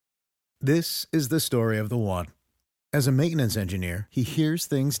This is the story of the one. As a maintenance engineer, he hears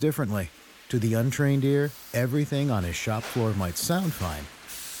things differently. To the untrained ear, everything on his shop floor might sound fine,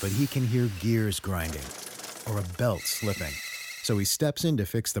 but he can hear gears grinding or a belt slipping. So he steps in to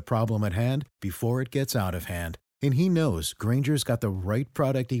fix the problem at hand before it gets out of hand. And he knows Grainger's got the right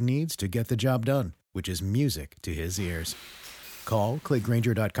product he needs to get the job done, which is music to his ears. Call, click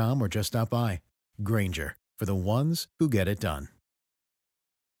Grainger.com, or just stop by. Grainger, for the ones who get it done.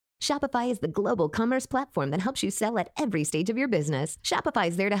 Shopify is the global commerce platform that helps you sell at every stage of your business. Shopify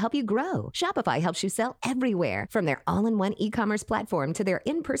is there to help you grow. Shopify helps you sell everywhere, from their all-in-one e-commerce platform to their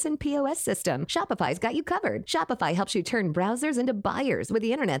in-person POS system. Shopify's got you covered. Shopify helps you turn browsers into buyers with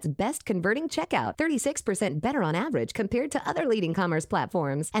the internet's best converting checkout, 36% better on average compared to other leading commerce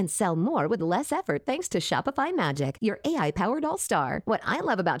platforms, and sell more with less effort thanks to Shopify Magic, your AI-powered all-star. What I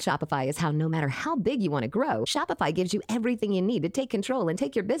love about Shopify is how no matter how big you want to grow, Shopify gives you everything you need to take control and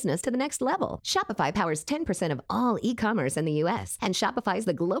take your business to the next level. Shopify powers 10% of all e-commerce in the U.S., and Shopify is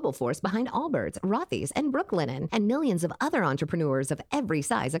the global force behind Allbirds, Rothy's, and Brooklinen, and millions of other entrepreneurs of every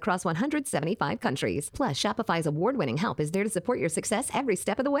size across 175 countries. Plus, Shopify's award-winning help is there to support your success every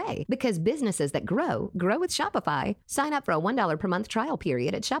step of the way. Because businesses that grow with Shopify. Sign up for a $1 per month trial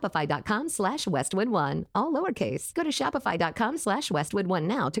period at shopify.com/Westwood1, all lowercase. Go to shopify.com/Westwood1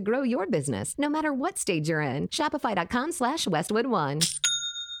 now to grow your business, no matter what stage you're in. Shopify.com/Westwood1.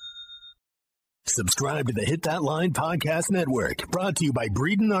 Subscribe to the Hit That Line Podcast Network, brought to you by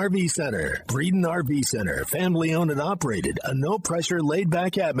Breeden RV Center. Breeden RV Center, family owned and operated, a no-pressure,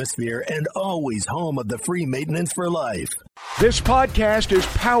 laid-back atmosphere, and always home of the free maintenance for life. This podcast is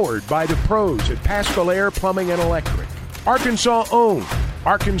powered by the pros at Paschal Air Plumbing and Electric. Arkansas owned,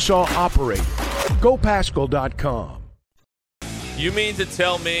 Arkansas operated. GoPaschal.com. You mean to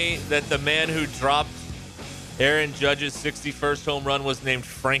tell me that the man who dropped Aaron Judge's 61st home run was named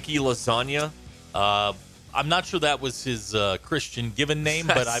Frankie Lasagna? I'm not sure that was his Christian given name,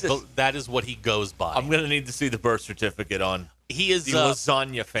 but that is what he goes by. I'm going to need to see the birth certificate on he is the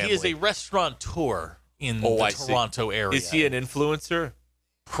Lasagna family. He is a restaurateur in the Toronto area. Is he an influencer?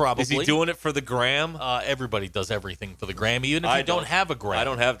 Probably. Is he doing it for the gram? Everybody does everything for the gram. Even if you don't have a gram. I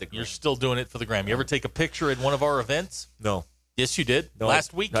don't have the gram. You're still doing it for the gram. You ever take a picture at one of our events? No. Yes, you did. No,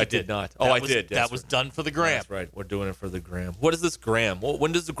 Last week you did not. I did. That was done for the gram. That's right. We're doing it for the gram. What is this gram?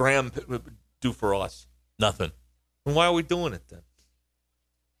 When does the gram do for us? Nothing. And why are we doing it then?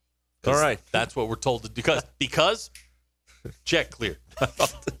 All right. That's what we're told to do. Because check cleared. I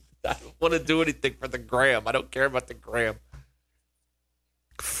don't want to do anything for the gram. I don't care about the gram.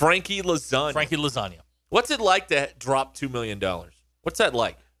 Frankie Lasagna. What's it like to drop $2 million? What's that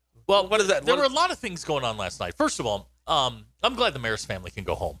like? Well, what is that? There were a lot of things going on last night. First of all, I'm glad the Maris family can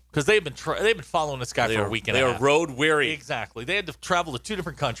go home because they've been following this guy for a week and a half. They are road weary. Exactly. They had to travel to 2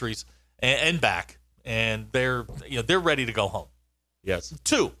 different countries and back, and they're ready to go home. Yes.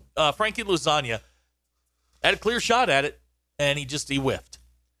 2, Frankie Lasagna had a clear shot at it, and he whiffed.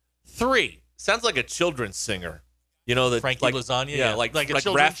 3, sounds like a children's singer. You know, that Frankie Lasagna? Yeah, like a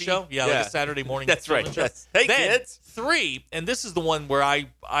children's Raffi? show? Yeah, like a Saturday morning That's right. show. Hey, then, kids. 3, and this is the one where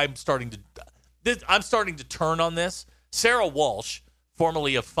I'm starting to turn on this. Sarah Walsh,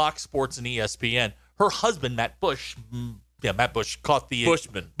 formerly of Fox Sports and ESPN, her husband, Matt Bush, caught the...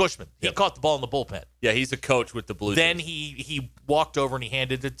 Bushman. He caught the ball in the bullpen. Yeah, he's a coach with the Blue Then Jays. he walked over and he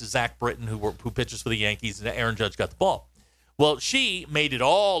handed it to Zach Britton, who pitches for the Yankees, and Aaron Judge got the ball. Well, she made it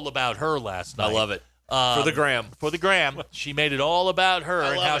all about her last night. I love it. For the gram. For the gram. She made it all about her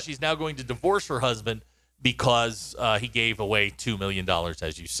and how she's now going to divorce her husband because he gave away $2 million,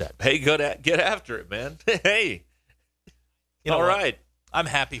 as you said. Hey, get after it, man. Hey. All right. I'm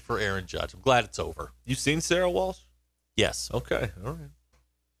happy for Aaron Judge. I'm glad it's over. You seen Sarah Walsh? Yes. Okay. All right.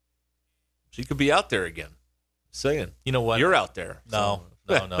 She could be out there again. Saying. You know what? You're out there. No.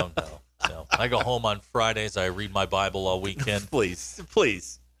 I go home on Fridays. I read my Bible all weekend. Please.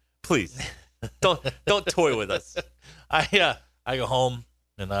 Don't toy with us. I go home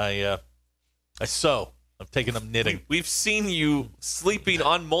and I sew. I'm taking up knitting. We've seen you sleeping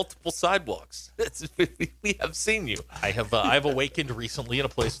on multiple sidewalks. We have seen you. I have awakened recently in a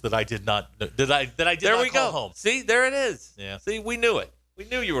place that I did not call home. See, there it is. Yeah. See, we knew it. We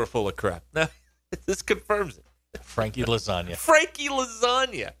knew you were full of crap. Now, this confirms it. Frankie Lasagna. Frankie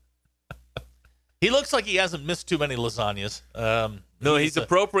Lasagna. He looks like he hasn't missed too many lasagnas. No, he's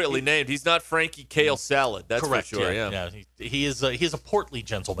appropriately named. He's not Frankie Kale Salad. That's correct, for sure. Yeah. He is a portly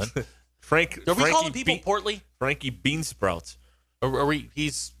gentleman. Are we calling people portly? Frankie Bean Sprouts. Are we?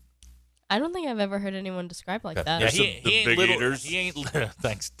 He's. I don't think I've ever heard anyone describe like that. Yeah, he ain't big little. eaters. He ain't.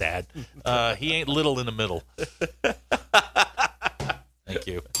 Thanks, Dad. He ain't little in the middle. Thank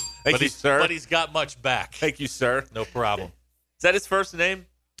you. Thank you, sir. But he's got much back. Thank you, sir. No problem. Is that his first name?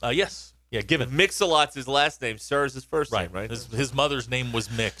 Yes. Yeah, given. Mix-a-Lot's his last name. Sir is his first name, right? His mother's name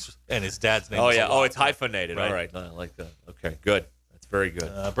was Mix, and his dad's name Oh, was yeah. a lot. Oh, it's hyphenated. Right. All right. I like that. Okay, good. That's very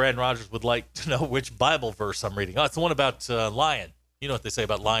good. Brandon Rogers would like to know which Bible verse I'm reading. Oh, it's the one about lion. You know what they say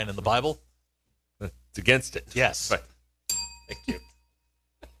about lion in the Bible? It's against it. Yes. Right. Thank you.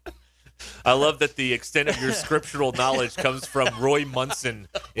 I love that the extent of your scriptural knowledge comes from Roy Munson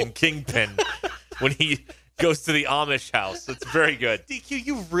in Kingpin when he goes to the Amish house. It's very good. DQ,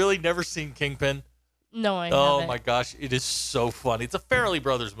 you've really never seen Kingpin? No, I Oh, haven't. my gosh. It is so funny. It's a Farrelly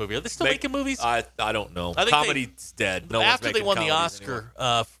Brothers movie. Are they still making movies? I don't know. I think Comedy's dead. No one's After they making won the comedies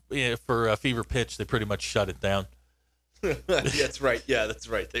Oscar for Fever Pitch, they pretty much shut it down. anymore. That's right. Yeah, that's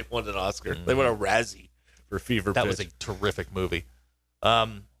right. They won an Oscar. They won a Razzie for Fever That Pitch. was a terrific movie.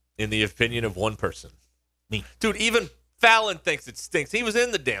 In the opinion of one person. Me. Dude, even Fallon thinks it stinks. He was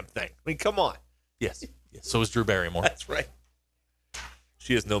in the damn thing. I mean, come on. Yes. So is Drew Barrymore. That's right.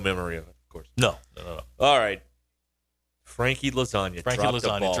 She has no memory of it, of course. No. All right. Frankie Lasagna. Frankie dropped the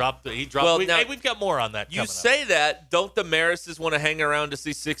Lasagna ball. dropped. He dropped. Well, Hey, we've got more on that. You coming say that. Don't the Marises want to hang around to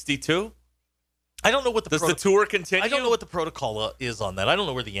see 62? up. I don't know what the Does the tour continue? I don't know what the protocol is on that. I don't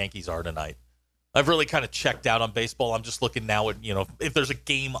know where the Yankees are tonight. I've really kind of checked out on baseball. I'm just looking now at, if there's a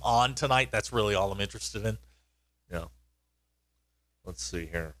game on tonight, that's really all I'm interested in. Yeah. Let's see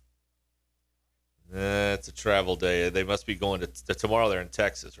here. It's a travel day. They must be going to tomorrow. They're in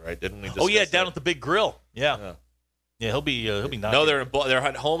Texas, right? Didn't we? Oh yeah, discuss down that? at the Big Grill. Yeah. He'll be not. No, they're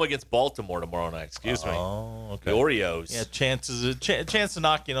at home against Baltimore tomorrow night. Excuse me. Oh, okay. The Oreos. Yeah, chance to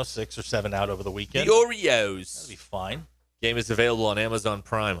knock 6 or 7 out over the weekend. The Oreos. That'll be fine. Game is available on Amazon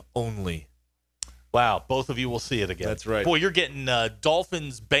Prime only. Wow, both of you will see it again. That's right. Boy, you're getting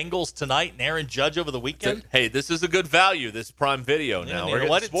Dolphins Bengals tonight and Aaron Judge over the weekend. Hey, this is a good value. This Prime Video Yeah, now. you We're know getting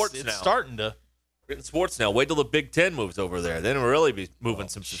what? sports It's now. starting to. We're getting sports now. Wait till the Big Ten moves over there. Then we'll really be moving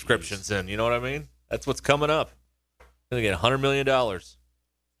some jeez. subscriptions in. You know what I mean? That's what's coming up. Going to get $100 million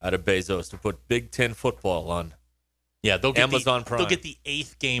out of Bezos to put Big Ten football on. Yeah, they'll get Amazon Prime. They'll get the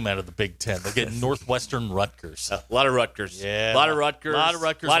 8th game out of the Big Ten. They'll get Northwestern Rutgers. A lot of Rutgers. Yeah, A lot of Rutgers. A lot of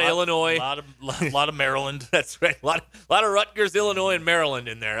Rutgers. A lot of Illinois. A lot of Maryland. That's right. A lot of Rutgers, Illinois, and Maryland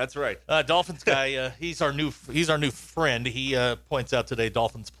in there. That's right. Dolphins guy, he's our new friend. He points out today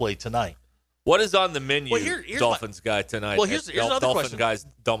Dolphins play tonight. What is on the menu, Well, here's Dolphins guy, tonight? Well, here's another Dolphin question. guy's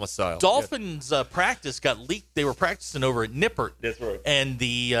domicile. Dolphins practice got leaked. They were practicing over at Nippert. That's right. And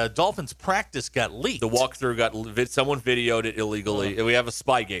the Dolphins practice got leaked. The walkthrough someone videoed it illegally. We have a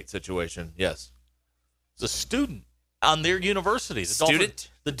Spygate situation. Yes. It's a student on their university.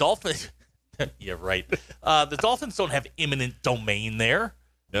 The Dolphins. Yeah, right. The Dolphins don't have eminent domain there.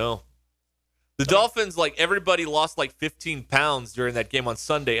 No. The Dolphins, everybody lost 15 pounds during that game on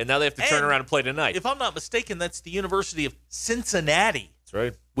Sunday, and now they have to turn And around and play tonight. If I'm not mistaken, that's the University of Cincinnati, That's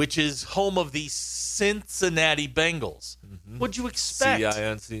right. which is home of the Cincinnati Bengals. What'd you expect?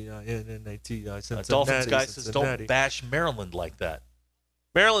 Cincinnati. Dolphins guy says Cincinnati. don't bash Maryland like that.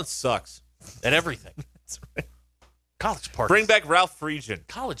 Maryland sucks. At everything. That's right. College Park. Bring back Ralph Friedgen.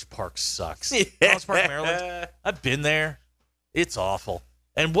 College Park sucks. College Park, Maryland. I've been there. It's awful.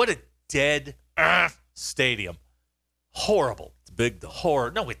 And what a dead stadium. Horrible. It's big, though.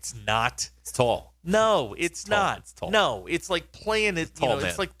 Horror. No, it's not. It's tall. No, it's tall. not. It's tall. No, it's like playing it. Tall It's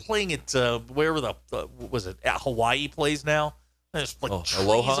man. like playing it wherever was it? Hawaii plays now. There's trees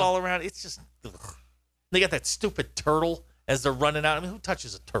Aloha? all around. It's just ugh. They got that stupid turtle as they're running out. I mean, who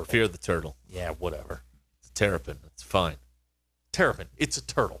touches a turtle? Fear the turtle. Yeah, whatever. It's a terrapin. It's fine. Terrapin. It's a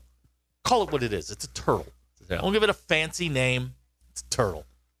turtle. Call it what it is. It's a turtle. Yeah. Don't give it a fancy name. It's a turtle.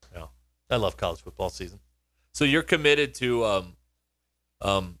 Yeah. I love college football season. So you're committed to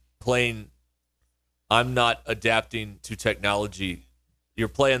playing I'm not adapting to technology. You're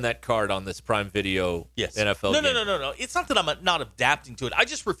playing that card on this Prime Video NFL game. No. It's not that I'm not adapting to it. I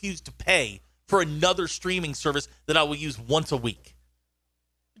just refuse to pay for another streaming service that I will use once a week.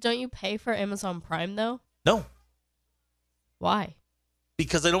 Don't you pay for Amazon Prime though? No, Why?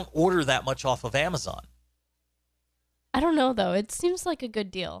 because I don't order that much off of Amazon. I don't know though. It seems like a good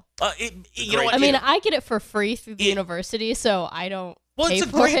deal. You know what? I mean, I get it for free through the university, so I don't well, pay it's a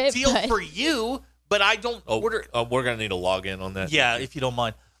for great it, deal but- for you, but I don't order. We're gonna need a login on that. Yeah, if you don't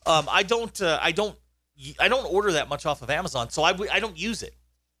mind. I don't order that much off of Amazon, so I don't use it.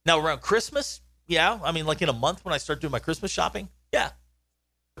 Now around Christmas, yeah. I mean, like in a month when I start doing my Christmas shopping, yeah.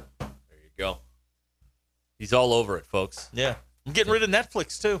 There you go. He's all over it, folks. Yeah. I'm getting rid of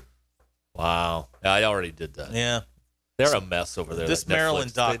Netflix too. Wow. Yeah, I already did that. Yeah. They're a mess over there. This that Netflix.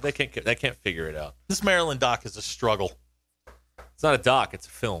 Maryland doc. They can't figure it out. This Maryland doc is a struggle. It's not a doc. It's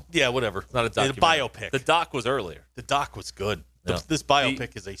a film. Yeah, whatever. It's not a It's documentary. a biopic. The doc was earlier. The doc was good. No. This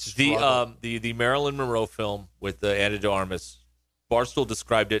biopic is a struggle. The Marilyn Monroe film with Ana de Armas, Barstool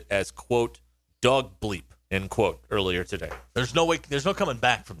described it as, quote, dog bleep, end quote, earlier today. There's no way. There's no coming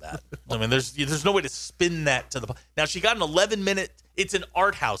back from that. I mean, there's no way to spin that to the. Now she got an 11-minute. It's an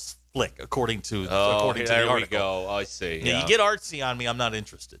art house flick, according to the article. There we go. I see. Yeah, you get artsy on me, I'm not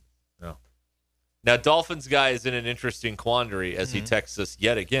interested. No. Now, Dolphins guy is in an interesting quandary as he texts us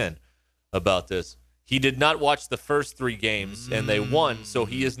yet again about this. He did not watch the first 3 games, and they won, so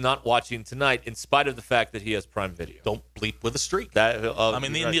he is not watching tonight, in spite of the fact that he has Prime Video. Don't bleep with a streak. That I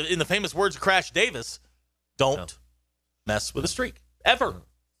mean, in the famous words of Crash Davis, don't mess with a streak ever.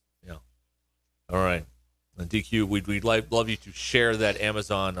 Yeah. All right. And DQ, we'd love you to share that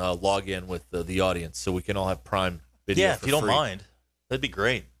Amazon login with the audience so we can all have Prime Video. Yeah, if you don't mind, that'd be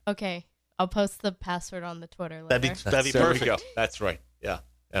great. Okay. I'll post the password on the Twitter later. That'd be There perfect. we go. That's right. Yeah.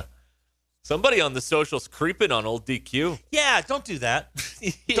 Somebody on the socials creeping on old DQ. Yeah, don't do that.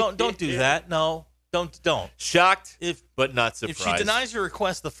 don't do that. No, don't. Shocked, but not If surprised. she denies your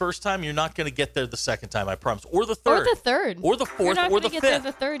request the first time, you're not going to get there the second time. I promise. Or the third. Or the third. Or the fourth. You're not or gonna the get fifth. there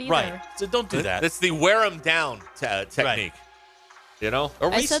the third either. Right. So don't do that. That's the wear them down technique. You know?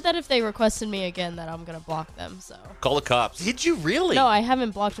 I said that if they requested me again, that I'm gonna block them. So. Call the cops. Did you really? No, I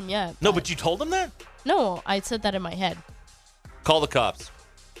haven't blocked them yet. No, but you told them that? No, I said that in my head. Call the cops.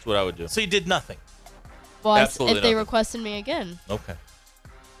 That's what I would do. So you did nothing. Well, Absolutely if they nothing. requested me again. Okay.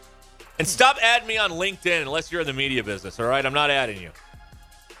 And stop adding me on LinkedIn unless you're in the media business, all right? I'm not adding you.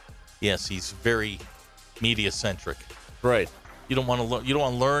 Yes, he's very media centric. Right. You don't want to learn. You don't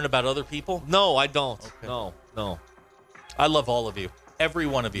want to learn about other people. No, I don't. Okay. No. I love all of you, every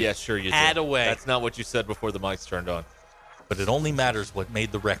one of you. Yeah, sure you do. Add away. That's not what you said before the mics turned on. But it only matters what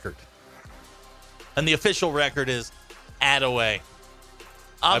made the record. And the official record is add away.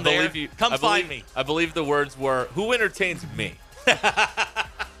 I'm there. Come find me. I believe the words were, who entertains me?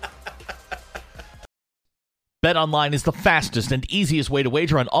 BetOnline is the fastest and easiest way to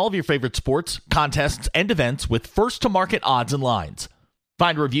wager on all of your favorite sports, contests, and events with first-to-market odds and lines.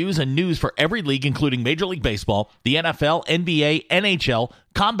 Find reviews and news for every league, including Major League Baseball, the NFL, NBA, NHL,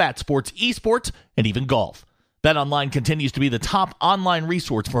 combat sports, esports, and even golf. BetOnline continues to be the top online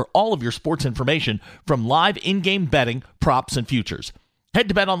resource for all of your sports information, from live in-game betting, props, and futures. Head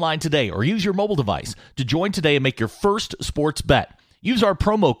to BetOnline today or use your mobile device to join today and make your first sports bet. Use our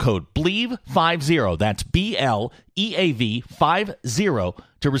promo code BLEAV50, that's BLEAV50,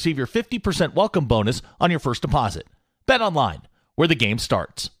 to receive your 50% welcome bonus on your first deposit. BetOnline, where the game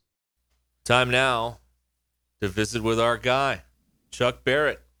starts. Time now to visit with our guy, Chuck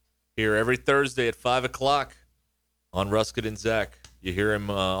Barrett, here every Thursday at 5 o'clock on Ruskin and Zach. You hear him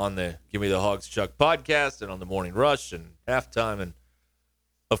on the Give Me the Hogs Chuck podcast and on the Morning Rush and halftime and,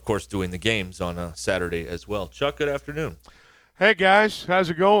 of course, doing the games on a Saturday as well. Chuck, good afternoon. Hey, guys. How's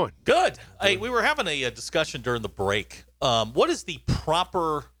it going? Good. Hey, we were having a discussion during the break. What is the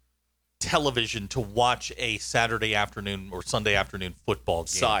proper television to watch a Saturday afternoon or Sunday afternoon football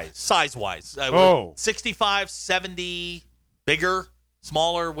game? Size-wise. 65, 70, bigger,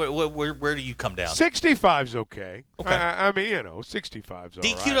 smaller? Where do you come down? 65's okay. Okay. I mean, 65's all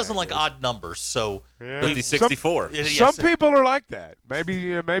right. DQ doesn't like odd numbers, so... Yeah. 50-64. Some people are like that.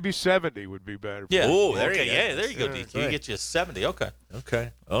 Maybe 70 would be better. Yeah. Ooh, there you go. Yeah, there you go, Yeah, DQ. that's You right. get you a 70. Okay.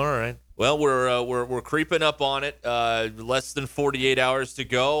 Okay. All right. Well, we're creeping up on it. Less than 48 hours to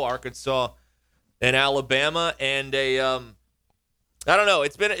go. Arkansas and Alabama, and I don't know.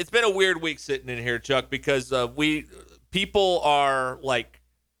 It's been a weird week sitting in here, Chuck, because people want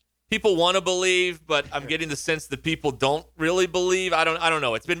to believe, but I'm getting the sense that people don't really believe. I don't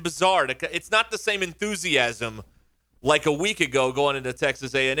know. It's been bizarre. It's not the same enthusiasm like a week ago going into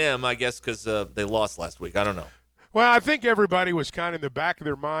Texas A&M, I guess, because they lost last week. I don't know. Well, I think everybody was kind of in the back of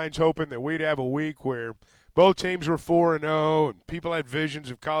their minds hoping that we'd have a week where both teams were 4-0 and people had visions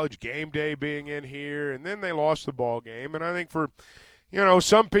of College game day being in here, and then they lost the ball game. And I think for,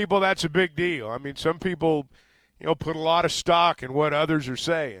 some people that's a big deal. I mean, some people, put a lot of stock in what others are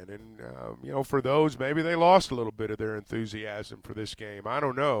saying. And, for those, maybe they lost a little bit of their enthusiasm for this game. I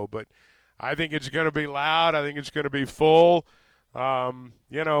don't know, but I think it's going to be loud. I think it's going to be full. I've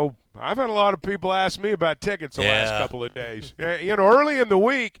had a lot of people ask me about tickets the last couple of days. Early in the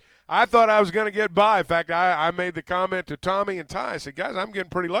week, I thought I was going to get by. In fact, I made the comment to Tommy and Ty. I said, guys, I'm getting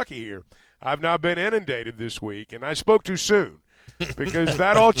pretty lucky here. I've not been inundated this week, and I spoke too soon because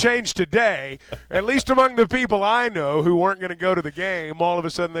that all changed today. At least among the people I know who weren't going to go to the game, all of a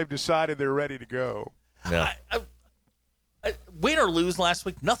sudden they've decided they're ready to go. Yeah. Win or lose last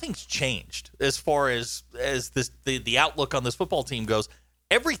week, nothing's changed as far as the outlook on this football team goes.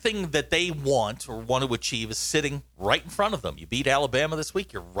 Everything that they want or want to achieve is sitting right in front of them. You beat Alabama this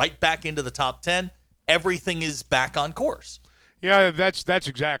week, you're right back into the top 10. Everything is back on course. Yeah, that's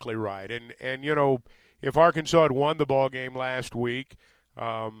exactly right. And you know, if Arkansas had won the ball game last week,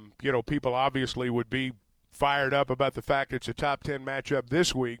 you know, people obviously would be fired up about the fact it's a top 10 matchup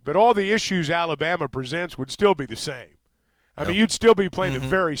this week. But all the issues Alabama presents would still be the same. I mean, you'd still be playing the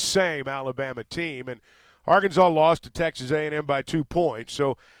very same Alabama team. And Arkansas lost to Texas A&M by 2 points.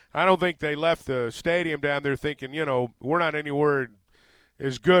 So I don't think they left the stadium down there thinking, you know, we're not anywhere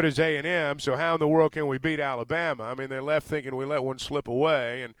as good as A&M, so how in the world can we beat Alabama? I mean, they left thinking we let one slip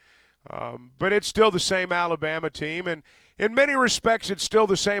away. And but it's still the same Alabama team. And in many respects, it's still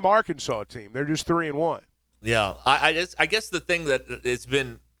the same Arkansas team. They're just 3-1. Yeah, I guess the thing that it's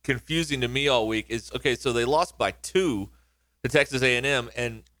been confusing to me all week is, okay, so they lost by 2 to Texas A&M,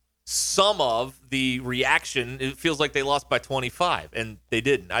 and some of the reaction, it feels like they lost by 25, and they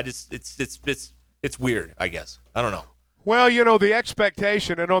didn't. It's weird, I guess. I don't know. Well, you know, the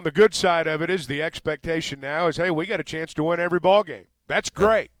expectation, and on the good side of it is the expectation now is, hey, we got a chance to win every ball game. That's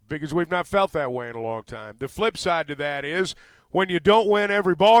great because we've not felt that way in a long time. The flip side to that is when you don't win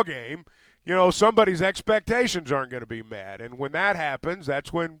every ball game, you know, somebody's expectations aren't going to be met. And when that happens,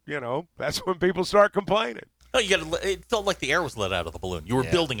 that's when people start complaining. No, it felt like the air was let out of the balloon. You were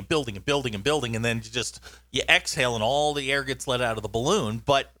building and building and building and building, and then you exhale and all the air gets let out of the balloon.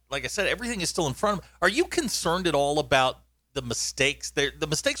 But like I said, everything is still in front of them. Are you concerned at all about the mistakes? The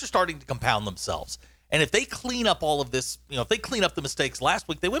mistakes are starting to compound themselves. And if they clean up all of this, you know, if they clean up the mistakes last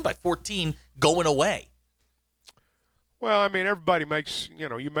week, they win by 14 going away. Well, I mean, everybody makes, you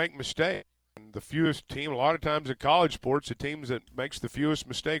know, you make mistakes. And the fewest team, a lot of times in college sports, the teams that makes the fewest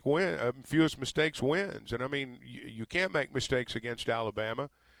mistakes wins. And, I mean, you can't make mistakes against Alabama.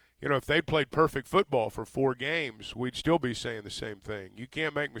 You know, if they played perfect football for 4 games, we'd still be saying the same thing. You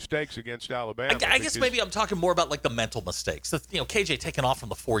can't make mistakes against Alabama. I guess maybe I'm talking more about like the mental mistakes. You know, KJ taking off from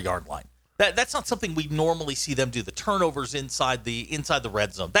the 4-yard line. That's not something we normally see them do. The turnovers inside the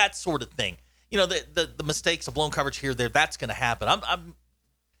red zone, that sort of thing. You know, the mistakes of blown coverage here, there. That's going to happen.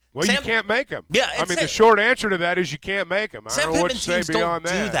 Well, you can't make them. Yeah, I mean, the short answer to that is you can't make them. I don't know what to say beyond that.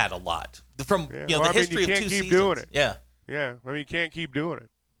 Sam Pittman do that a lot from the history of 2 seasons. You can't keep doing it. Yeah. I mean, you can't keep doing it.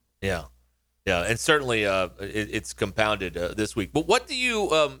 Yeah, and certainly it's compounded this week. But what do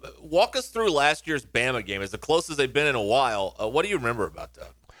you walk us through last year's Bama game? As close as they've been in a while, what do you remember about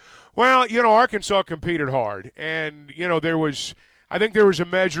that? Well, you know, Arkansas competed hard, and you know I think there was a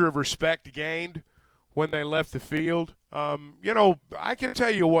measure of respect gained when they left the field. You know, I can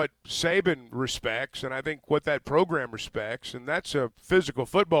tell you what Saban respects, and I think what that program respects, and that's a physical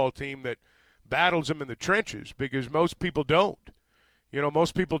football team that battles them in the trenches because most people don't. You know,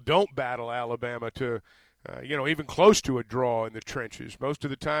 most people don't battle Alabama to, you know, even close to a draw in the trenches. Most of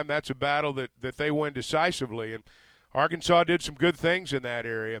the time that's a battle that they win decisively, and Arkansas did some good things in that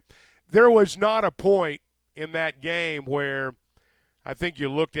area. There was not a point in that game where I think you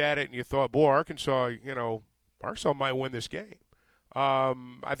looked at it and you thought, boy, Arkansas might win this game.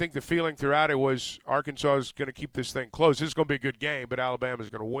 I think the feeling throughout it was Arkansas is going to keep this thing close. This is going to be a good game, but Alabama's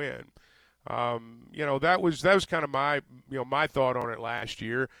going to win. You know, that was kind of my thought on it last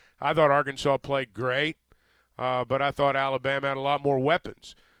year. I thought Arkansas played great, but I thought Alabama had a lot more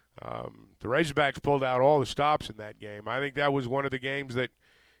weapons. The Razorbacks pulled out all the stops in that game. I think that was one of the games that,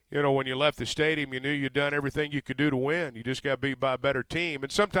 you know, when you left the stadium, you knew you'd done everything you could do to win. You just got beat by a better team,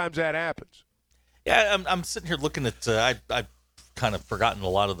 and sometimes that happens. Yeah, I'm sitting here looking at I've kind of forgotten a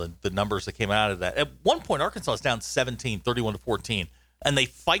lot of the numbers that came out of that. At one point, Arkansas is down 17, 31-14, and they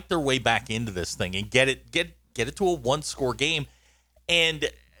fight their way back into this thing and get it to a 1-score game. And,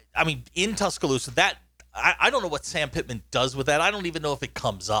 I mean, in Tuscaloosa, that I don't know what Sam Pittman does with that. I don't even know if it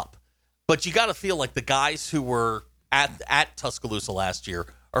comes up. But you got to feel like the guys who were at Tuscaloosa last year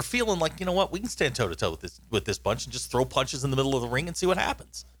are feeling like, you know what, we can stand toe-to-toe with this bunch and just throw punches in the middle of the ring and see what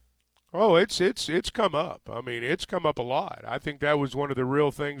happens. Oh, it's come up. I mean, it's come up a lot. I think that was one of the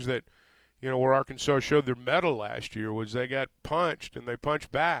real things that, you know, where Arkansas showed their mettle last year was they got punched and they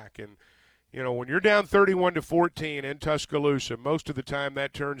punched back. And, you know, when you're down 31-14 in Tuscaloosa, most of the time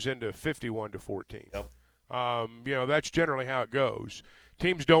that turns into 51-14. Yep. You know, that's generally how it goes.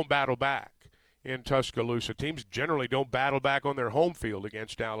 Teams don't battle back in Tuscaloosa. Teams generally don't battle back on their home field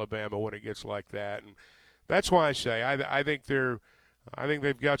against Alabama when it gets like that. And that's why I say I think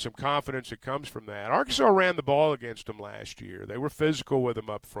they've got some confidence that comes from that. Arkansas ran the ball against them last year. They were physical with them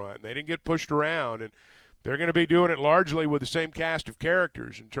up front. And they didn't get pushed around. And they're going to be doing it largely with the same cast of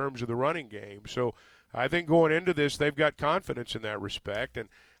characters in terms of the running game. So I think going into this, they've got confidence in that respect. And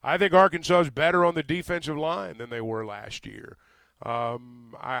I think Arkansas is better on the defensive line than they were last year.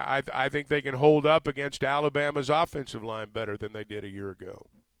 I think they can hold up against Alabama's offensive line better than they did a year ago.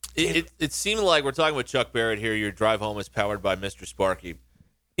 It seemed like we're talking with Chuck Barrett here. Your drive home is powered by Mr. Sparky.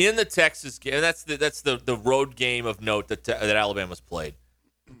 In the Texas game, and that's the road game of note that Alabama's played.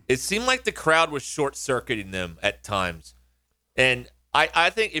 It seemed like the crowd was short-circuiting them at times. And I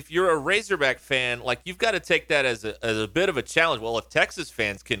think if you're a Razorback fan, like, you've got to take that as a bit of a challenge. Well, if Texas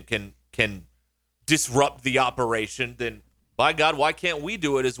fans can disrupt the operation, then by God, why can't we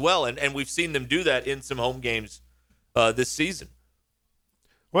do it as well? And we've seen them do that in some home games this season.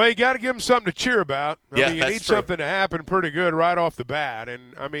 Well, you got to give them something to cheer about. I mean, you need true. something to happen pretty good right off the bat.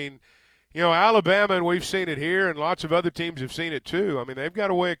 And, I mean, you know, Alabama, and we've seen it here, and lots of other teams have seen it too. I mean, they've got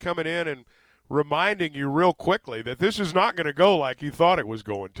a way of coming in and reminding you real quickly that this is not going to go like you thought it was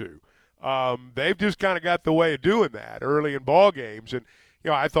going to. They've just kind of got the way of doing that early in ball games. And,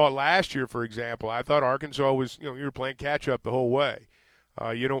 you know, I thought last year, for example, I thought Arkansas was, you know, you were playing catch-up the whole way.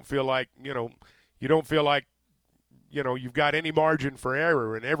 You don't feel like you've got any margin for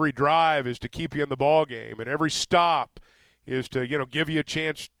error, and every drive is to keep you in the ball game, and every stop is to, you know, give you a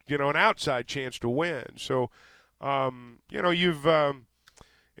chance, you know, an outside chance to win. So, you know,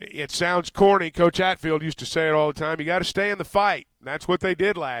 it sounds corny. Coach Hatfield used to say it all the time. You got to stay in the fight. And that's what they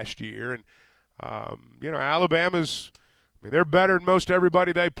did last year. And, you know, Alabama's, I mean, they're better than most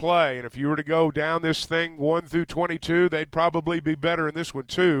everybody they play. And if you were to go down this thing 1 through 22, they'd probably be better in this one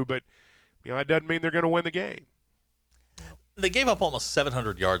too. But, you know, that doesn't mean they're going to win the game. They gave up almost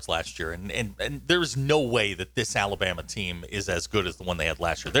 700 yards last year, and there's no way that this Alabama team is as good as the one they had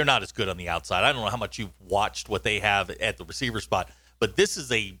last year. They're not as good on the outside. I don't know how much you've watched what they have at the receiver spot, but this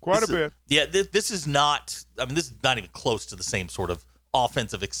is quite a bit. Yeah, this is not. I mean, this is not even close to the same sort of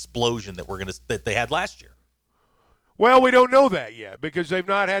offensive explosion that they had last year. Well, we don't know that yet because they've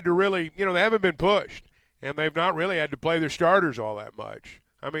not had to really, you know, they haven't been pushed, and they've not really had to play their starters all that much.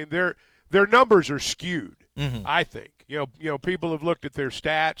 I mean, their numbers are skewed. I think. You know, people have looked at their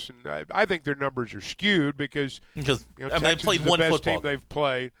stats, and I think their numbers are skewed because you know, they played one best football team they've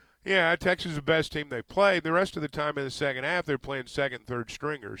played. Yeah, Texas is the best team they've played. The rest of the time in the second half, they're playing second, third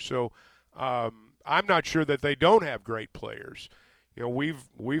stringers. So I'm not sure that they don't have great players. You know,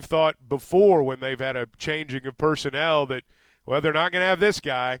 we've thought before when they've had a changing of personnel that, well, they're not going to have this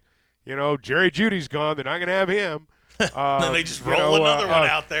guy. You know, Jerry Judy's gone. They're not going to have him. Then they just roll another one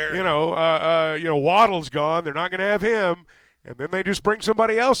out there. You know, Waddle's gone. They're not going to have him. And then they just bring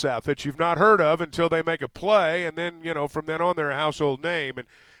somebody else out that you've not heard of until they make a play. And then, you know, from then on, they're a household name. And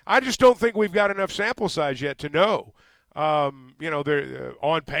I just don't think we've got enough sample size yet to know. You know, they're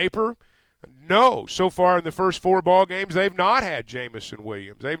on paper. No. So far in the first 4 ball games, they've not had Jamison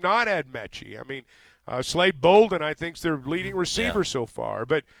Williams. They've not had Mechie. I mean, Slade Bolden, I think, is their leading receiver so far.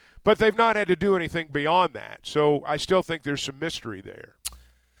 But they've not had to do anything beyond that. So I still think there's some mystery there.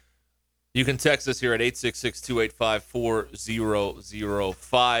 You can text us here at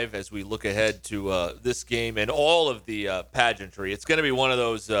 866-285-4005 as we look ahead to this game and all of the pageantry. It's going to be one of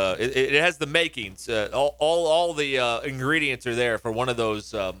those it has the makings. All the ingredients are there for one of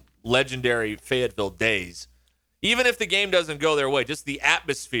those legendary Fayetteville days. Even if the game doesn't go their way, just the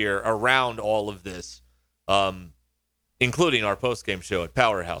atmosphere around all of this. Including our post-game show at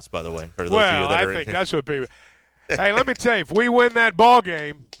Powerhouse, by the way. For those of you that I think that's what people. Hey, let me tell you, if we win that ball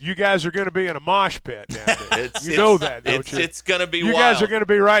game, you guys are going to be in a mosh pit down there. You know that, don't you? It's going to be You wild. guys are going to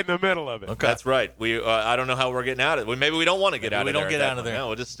be right in the middle of it. Okay. That's right. I don't know how we're getting out of it. Maybe we don't want to get out of there. We don't get out of there. No,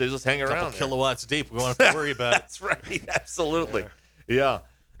 we'll just hang around. A couple kilowatts deep. We won't have to worry about it. That's right. Absolutely. Yeah.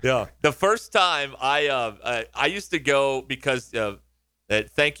 The first time I used to go because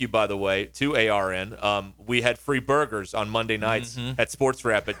thank you, by the way, to ARN. We had free burgers on Monday nights at Sports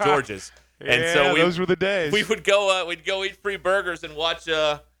Wrap at George's. And so those were the days. We would go. We'd go eat free burgers and watch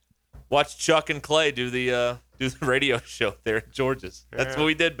Chuck and Clay do the radio show there at George's. That's what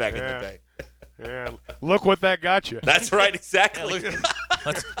we did back in the day. Yeah, look what that got you. That's right, exactly.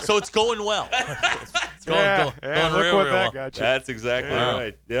 So it's going well. It's going look real what well. that got you. That's exactly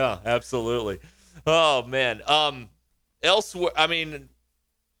right. Yeah, absolutely. Oh man. Elsewhere, I mean.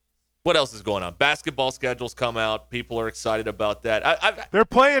 What else is going on? Basketball schedules come out. People are excited about that. They're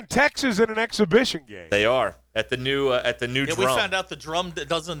playing Texas in an exhibition game. They are at the new Drum. We found out the Drum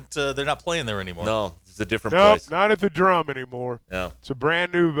doesn't. They're not playing there anymore. No, it's a different place. Not at the Drum anymore. No, it's a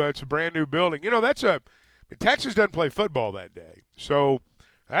brand new. It's a brand new building. You know, Texas doesn't play football that day, so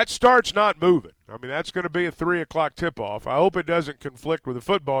that start's not moving. I mean, that's going to be a 3:00 tip-off. I hope it doesn't conflict with a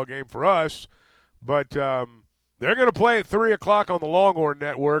football game for us, but. they're going to play at 3 o'clock on the Longhorn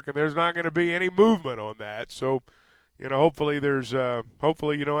Network, and there's not going to be any movement on that. So, hopefully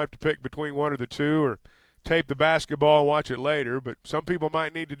hopefully you don't have to pick between one or the two, or tape the basketball and watch it later. But some people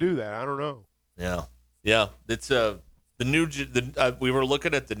might need to do that. I don't know. Yeah. It's we were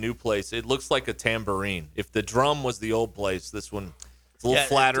looking at the new place. It looks like a tambourine. If the drum was the old place, this one it's a little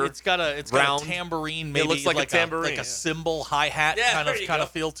flatter. It's got a tambourine. Maybe it looks like a tambourine, like a cymbal hi hat kind of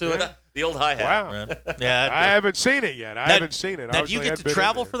feel to it. The old hi hat. Wow. Yeah. I haven't seen it yet. I haven't seen it. Now, do you get to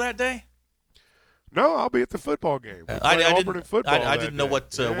travel for that day? No, I'll be at the football game. I didn't know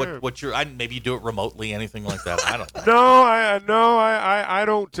what your. Maybe you do it remotely, anything like that. I don't know.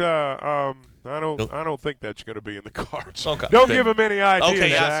 I don't think that's going to be in the cards. Okay. Don't give him any ideas. Okay,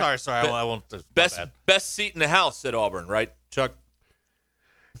 yeah, sorry. I won't. Best seat in the house at Auburn, right, Chuck?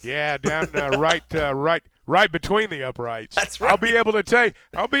 Yeah, down right between the uprights. That's right. I'll be able to tell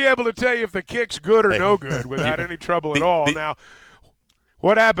you if the kick's good or no good without any trouble at all. Now,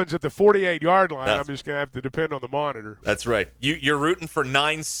 what happens at the 48-yard line? I'm just going to have to depend on the monitor. That's right. You're rooting for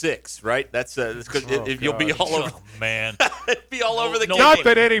 9-6, right? That's you'll be all over. Oh, man, be all over the game. Not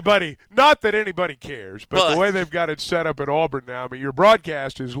that anybody cares, but the way they've got it set up at Auburn now, I mean, your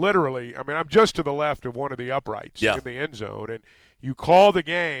broadcast is literally. I mean, I'm just to the left of one of the uprights in the end zone, and you call the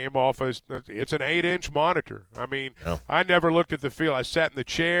game off it's an 8-inch monitor. I mean, I never looked at the field. I sat in the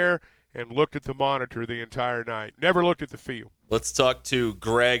chair and looked at the monitor the entire night. Never looked at the field. Let's talk to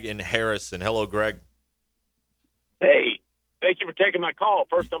Greg in Harrison. Hello, Greg. Hey, thank you for taking my call.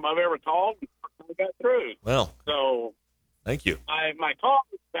 First time I've ever called, I got through. Well, so thank you. My call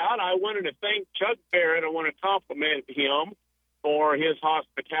was about, I wanted to thank Chuck Barrett. I want to compliment him for his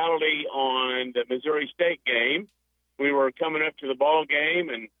hospitality on the Missouri State game. We were coming up to the ball game,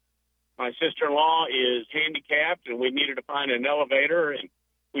 and my sister-in-law is handicapped, and we needed to find an elevator, and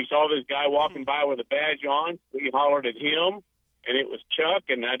we saw this guy walking by with a badge on. We hollered at him, and it was Chuck,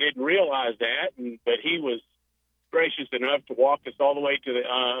 and I didn't realize that, but he was gracious enough to walk us all the way to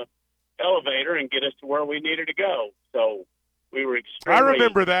the elevator and get us to where we needed to go. So we were extremely I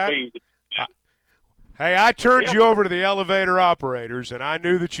remember that. pleased. Hey, I turned you over to the elevator operators, and I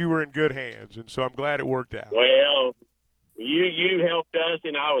knew that you were in good hands, and so I'm glad it worked out. Well, you helped us,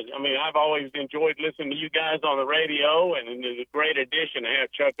 and I've always enjoyed listening to you guys on the radio, and it's a great addition to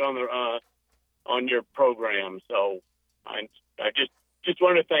have Chuck on your program. So I just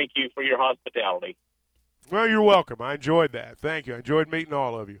want to thank you for your hospitality. Well, you're welcome. I enjoyed that. Thank you. I enjoyed meeting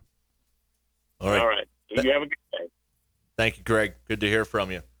all of you. All right. You have a good day. Thank you, Greg. Good to hear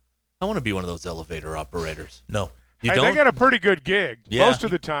from you. I want to be one of those elevator operators. No. They got a pretty good gig most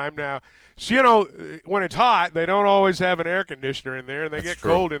of the time now. So, when it's hot, they don't always have an air conditioner in there, and they get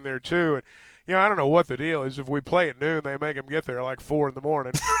cold in there too. And I don't know what the deal is. If we play at noon, they make them get there like 4 in the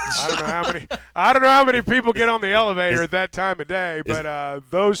morning. I don't know how many people get on the elevator at that time of day. But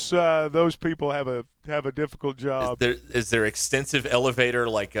those people have a difficult job. Is there extensive elevator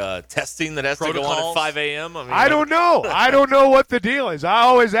testing that has to go on at 5 a.m.? I don't know. I don't know what the deal is. I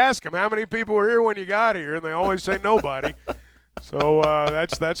always ask them how many people were here when you got here, and they always say nobody. So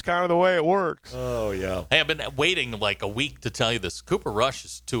that's kind of the way it works. Oh, yeah. Hey, I've been waiting like a week to tell you this. Cooper Rush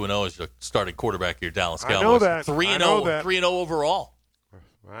is 2-0 as your starting quarterback here, Dallas Cowboys. I know that. 3-0 overall.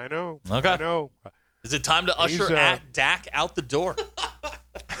 I know. Okay. I know. Is it time to usher Dak out the door?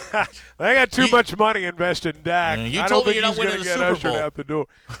 They got too much money invested in Dak. You I told don't me think you're not he's winning going to the get Super ushered Bowl. out the door.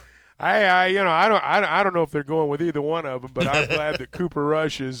 I don't know if they're going with either one of them, but I'm glad that Cooper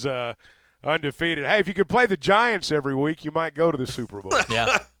Rush is undefeated. Hey, if you could play the Giants every week, you might go to the Super Bowl.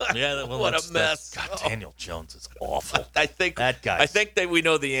 Yeah. Well, what a mess. God, Daniel Jones is awful. I think that we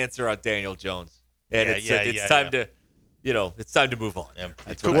know the answer on Daniel Jones, and it's time to, it's time to move on.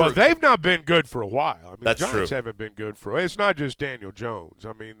 Well, they've not been good for a while. I mean, That's the Giants true. haven't been good for. It's not just Daniel Jones.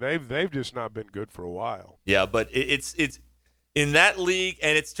 I mean, they've just not been good for a while. Yeah, but it's in that league,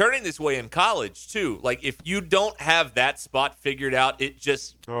 and it's turning this way in college too. Like if you don't have that spot figured out, it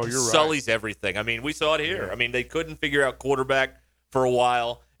just sullies everything. I mean, we saw it here. Yeah. I mean, they couldn't figure out quarterback for a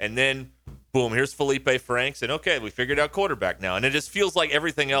while, and then boom, here's Felipe Franks, and okay, we figured out quarterback now, and it just feels like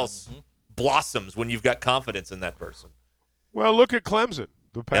everything else blossoms when you've got confidence in that person. Well, look at Clemson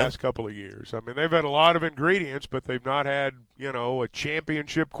the past couple of years. I mean, they've had a lot of ingredients, but they've not had, a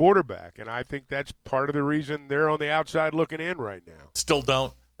championship quarterback. And I think that's part of the reason they're on the outside looking in right now. Still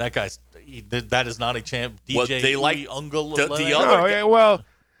don't. That that is not a champ. DJ they like Uiagalelei.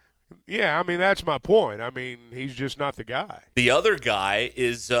 I mean, that's my point. I mean, he's just not the guy. The other guy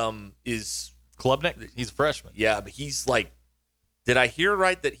is Klubnik. He's a freshman. Yeah, but he's like, did I hear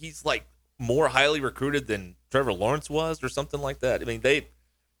right that he's like more highly recruited than Trevor Lawrence was or something like that? I mean, they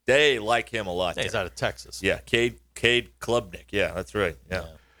They like him a lot. Yeah, he's out of Texas. Yeah, Cade Klubnik. Yeah, that's right. Yeah.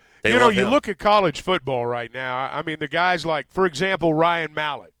 You look at college football right now. I mean, the guys like, for example, Ryan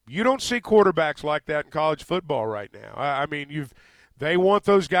Mallett. You don't see quarterbacks like that in college football right now. I mean, they want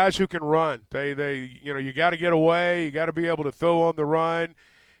those guys who can run. You got to get away. You got to be able to throw on the run.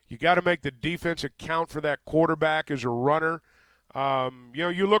 You got to make the defense account for that quarterback as a runner.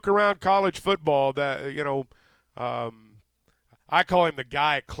 You look around college football I call him the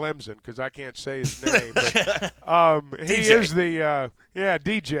guy at Clemson because I can't say his name. But, he is the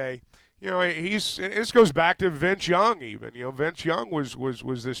DJ. This goes back to Vince Young even. Vince Young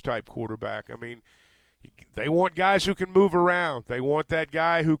was this type quarterback. I mean, they want guys who can move around. They want that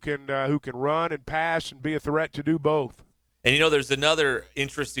guy who can run and pass and be a threat to do both. And there's another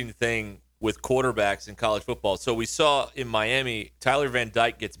interesting thing with quarterbacks in college football. So we saw in Miami, Tyler Van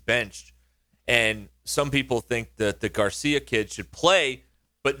Dyke gets benched, and some people think that the Garcia kid should play,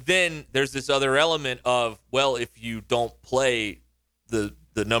 but then there's this other element of, well, if you don't play the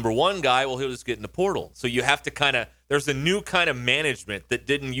number one guy, well, he'll just get in the portal. So you have to there's a new kind of management that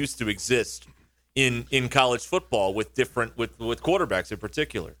didn't used to exist in college football with quarterbacks in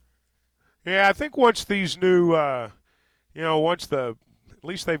particular. Yeah, I think once these new, at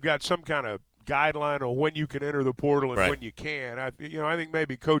least they've got some kind of guideline on when you can enter the portal and right. when you can. I think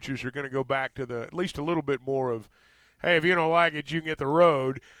maybe coaches are going to go back to at least a little bit more of, hey, if you don't like it, you can hit the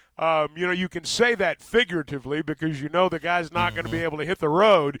road. You can say that figuratively because the guy's not going to be able to hit the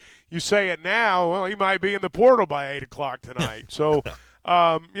road. You say it now, well, he might be in the portal by 8 o'clock tonight. So,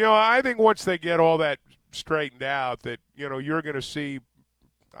 I think once they get all that straightened out that, you're going to see,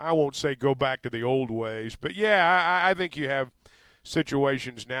 I won't say go back to the old ways, but, yeah, I think you have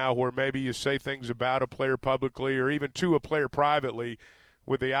situations now where maybe you say things about a player publicly or even to a player privately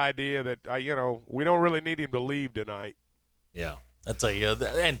with the idea that, we don't really need him to leave tonight. Yeah. That's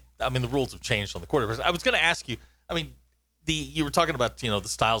and I mean, the rules have changed on the quarterbacks. I was going to ask you, I mean, you were talking about, the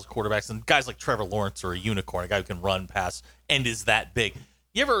styles of quarterbacks, and guys like Trevor Lawrence are a unicorn, a guy who can run, pass, and is that big.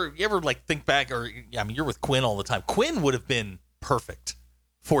 You ever like think back, you're with Quinn all the time. Quinn would have been perfect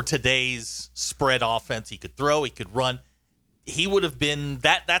for today's spread offense. He could throw, he could run. He would have been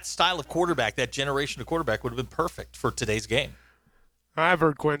that style of quarterback, that generation of quarterback would have been perfect for today's game. I've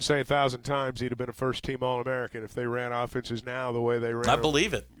heard Quinn say 1,000 times he'd have been a first-team All-American if they ran offenses now the way they ran. I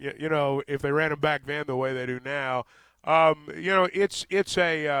believe it. If they ran them back then the way they do now.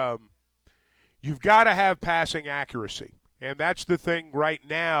 You've got to have passing accuracy. And that's the thing right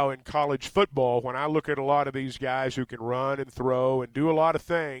now in college football. When I look at a lot of these guys who can run and throw and do a lot of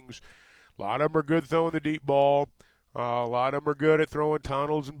things, a lot of them are good throwing the deep ball. A lot of them are good at throwing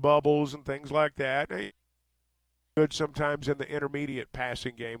tunnels and bubbles and things like that. Good sometimes in the intermediate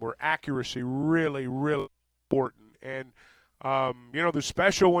passing game where accuracy really, really important. And, the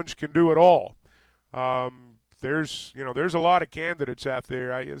special ones can do it all. There's a lot of candidates out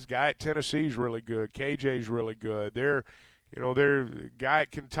there. This guy at Tennessee is really good. KJ's really good. They're guy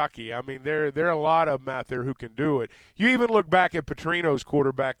at Kentucky. I mean, there are a lot of them out there who can do it. You even look back at Petrino's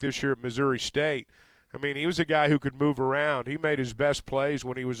quarterback this year at Missouri State. I mean, he was a guy who could move around. He made his best plays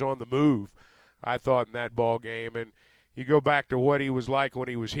when he was on the move, I thought, in that ball game. And you go back to what he was like when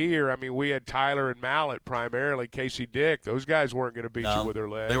he was here. I mean, we had Tyler and Mallett primarily, Casey Dick. Those guys weren't going to beat you with their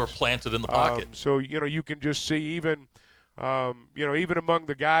legs. They were planted in the pocket. So, you can just see even among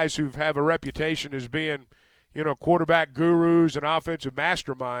the guys who have a reputation as being, quarterback gurus and offensive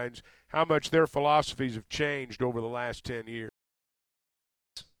masterminds, how much their philosophies have changed over the last 10 years.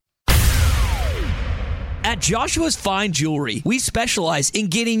 At Joshua's Fine Jewelry, we specialize in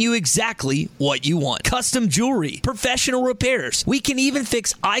getting you exactly what you want. Custom jewelry, professional repairs. We can even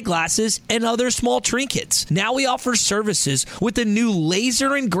fix eyeglasses and other small trinkets. Now we offer services with a new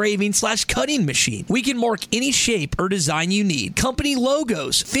laser engraving / cutting machine. We can mark any shape or design you need. Company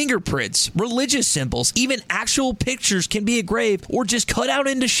logos, fingerprints, religious symbols, even actual pictures can be engraved or just cut out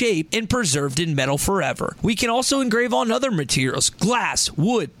into shape and preserved in metal forever. We can also engrave on other materials, glass,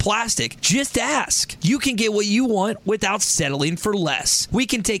 wood, plastic. Just ask. You can get what you want without settling for less. We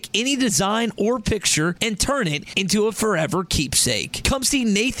can take any design or picture and turn it into a forever keepsake. Come see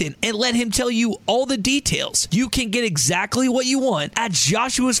Nathan and let him tell you all the details. You can get exactly what you want at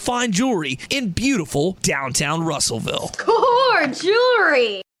Joshua's Fine Jewelry in beautiful downtown Russellville. Core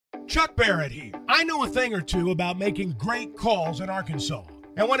Jewelry. Chuck Barrett here. I know a thing or two about making great calls in Arkansas.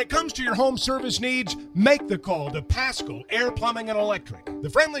 And when it comes to your home service needs, make the call to Paschal Air Plumbing and Electric. The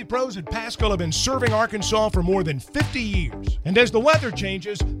friendly pros at Paschal have been serving Arkansas for more than 50 years. And as the weather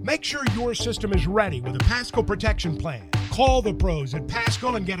changes, make sure your system is ready with a Paschal protection plan. Call the pros at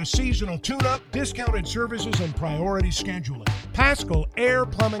Paschal and get a seasonal tune-up, discounted services, and priority scheduling. Paschal Air,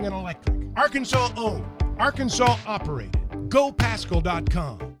 Plumbing, and Electric. Arkansas owned. Arkansas operated.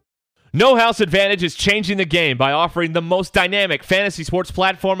 GoPaschal.com. No House Advantage is changing the game by offering the most dynamic fantasy sports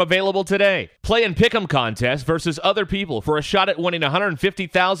platform available today. Play in pick'em contests versus other people for a shot at winning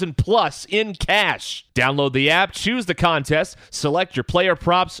 $150,000 plus in cash. Download the app, choose the contest, select your player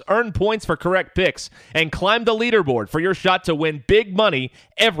props, earn points for correct picks, and climb the leaderboard for your shot to win big money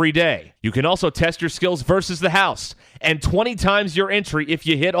every day. You can also test your skills versus the house and 20 times your entry if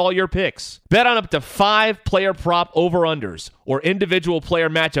you hit all your picks. Bet on up to 5 player prop over-unders or individual player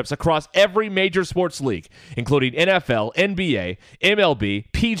matchups across every major sports league, including NFL, NBA, MLB,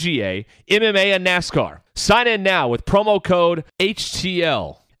 PGA, MMA, and NASCAR. Sign in now with promo code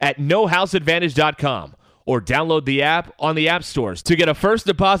HTL at nohouseadvantage.com or download the app on the app stores to get a first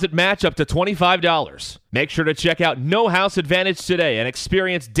deposit match up to $25. Make sure to check out No House Advantage today and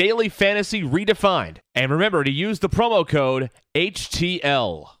experience daily fantasy redefined. And remember to use the promo code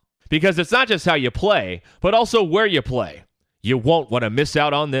HTL. Because it's not just how you play, but also where you play. You won't want to miss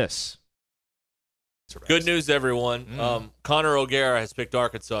out on this. Good news, everyone. Connor O'Gara has picked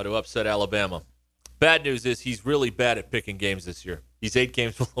Arkansas to upset Alabama. Bad news is he's really bad at picking games this year. He's 8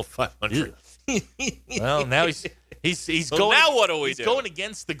 games below 500. Well, now he's going. Now what do we do? He's going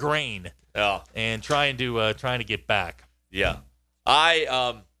against the grain. Yeah, and trying to get back. Yeah,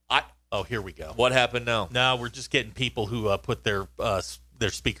 Oh, here we go. What happened now? No, we're just getting people who put their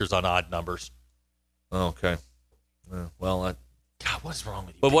speakers on odd numbers. Okay. Well, God, what's wrong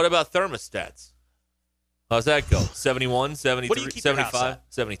with you? But what about thermostats? How's that go? 71, 73, What do you keep your house 75, at?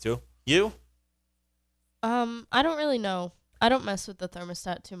 72? You? I don't really know. I don't mess with the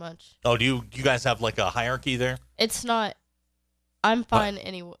thermostat too much. Oh, do you guys have like a hierarchy there? It's not. I'm fine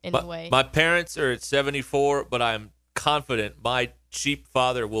anyway. My parents are at 74, but I'm confident my cheap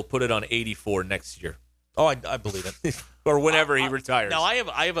father will put it on 84 next year. Oh, I believe it. Or whenever he retires. Now I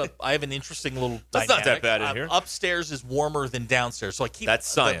have an interesting little That's dynamic. not that bad in here. Upstairs is warmer than downstairs, so I keep That's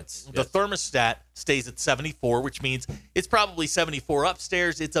science. The thermostat stays at 74, which means it's probably 74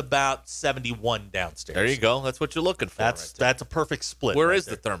 upstairs. It's about 71 downstairs. There you go. That's what you're looking for. That's a perfect split. Where right is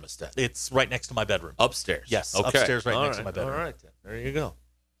there. the thermostat? It's right next to my bedroom. Upstairs. Yes, okay. upstairs, right All next to my bedroom. All right, then. There you go.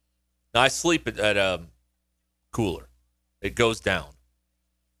 Now I sleep at cooler. It goes down.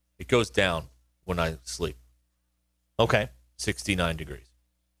 It goes down when I sleep. Okay. 69 degrees.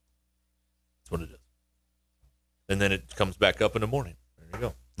 That's what it is. And then it comes back up in the morning. There you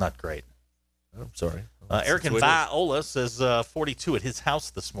go. Not great. I'm sorry. Eric in Viola says 42 at his house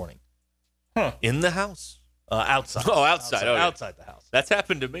this morning. Huh. In the house? Outside. Oh, outside. Outside the house. That's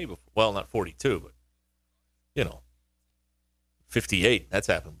happened to me before. Well, not 42, but, 58. That's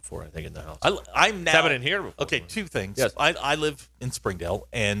happened before, I think, in the house. I'm now. It's happened in here before. Okay, 2 things. Yes. I live in Springdale,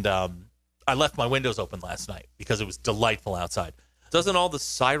 and I left my windows open last night because it was delightful outside. Doesn't all the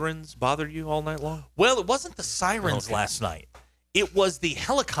sirens bother you all night long? Well, it wasn't the sirens last night. It was the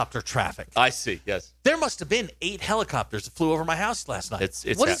helicopter traffic. I see, yes. There must have been 8 helicopters that flew over my house last night.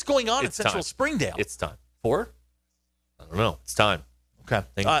 What is going on in Central Springdale? It's time. 4? I don't know. It's time. Okay.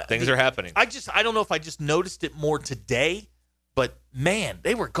 Things are happening. I don't know if I just noticed it more today, but man,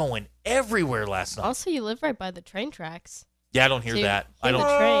 they were going everywhere last night. Also, you live right by the train tracks. Yeah, I don't hear that. I don't.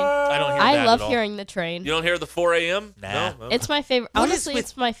 I don't hear that. I love at all. hearing the train. You don't hear the 4 a.m.? Nah. No? It's my favorite. What Honestly, is with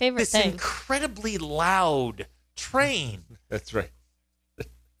it's my favorite this thing. incredibly loud train. That's right.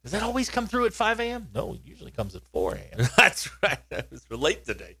 Does that always come through at 5 a.m.? No, it usually comes at 4 a.m. That's right. I was late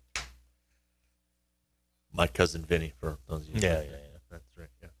today. My cousin Vinny, for those of you. Yeah. That's right.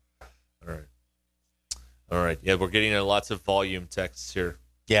 Yeah. All right. Yeah, we're getting lots of volume texts here.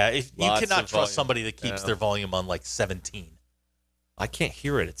 Yeah, if you Lots cannot of trust volume. somebody that keeps their volume on like 17. I can't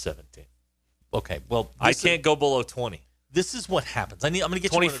hear it at 17. Okay, well, I can't go below 20. This is what happens. I'm going to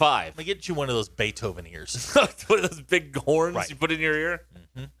get 25. I'm going to get you one of those Beethoven ears. One of those big horns Right. you put in your ear?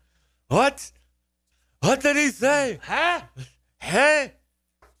 Mm-hmm. What? What did he say? Huh? Hey?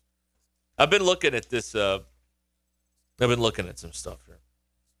 I've been looking at this. I've been looking at some stuff here.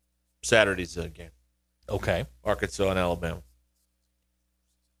 Saturday's game. Okay. Arkansas and Alabama.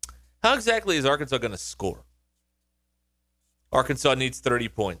 How exactly is Arkansas going to score? Arkansas needs 30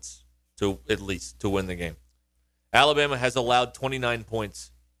 points to win the game. Alabama has allowed 29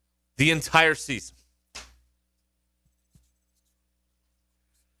 points the entire season.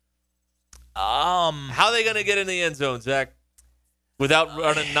 How are they going to get in the end zone, Zach, without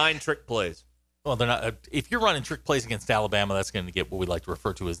running 9 trick plays? Well, they're not. If you're running trick plays against Alabama, that's going to get what we like to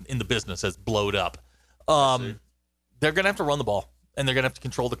refer to as in the business as blowed up. They're going to have to run the ball, and they're going to have to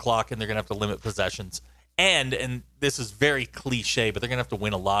control the clock, and they're going to have to limit possessions. And this is very cliche, but they're going to have to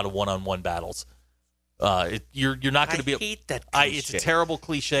win a lot of one-on-one battles. You're not going to be. I hate that cliche. It's a terrible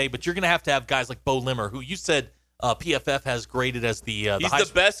cliche, but you're going to have guys like Bo Limmer, who you said PFF has graded as the he's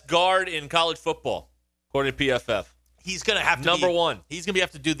the best guard in college football, according to PFF. He's going to have to number one. He's going to have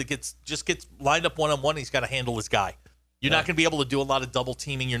to do gets lined up one-on-one. He's got to handle his guy. You're not going to be able to do a lot of double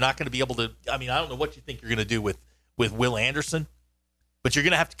teaming. You're not going to be able to. I mean, I don't know what you think you're going to do with Will Anderson, but you're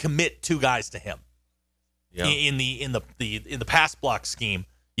going to have to commit 2 guys to him. Yeah. In the pass block scheme,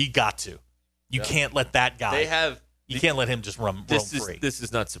 you got to. You can't let that guy. You can't let him just roam free. This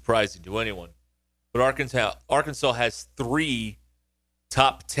is not surprising to anyone, but Arkansas has 3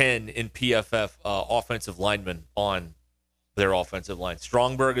 top 10 in PFF offensive linemen on their offensive line.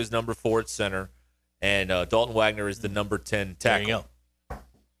 Strongberg is number 4 at center, and Dalton Wagner is the number 10 tackle. There you go.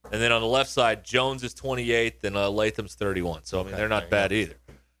 And then on the left side, Jones is 28th, and Latham's 31. So I mean, they're not bad either.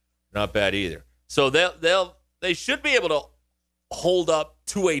 Not bad either. So they should be able to hold up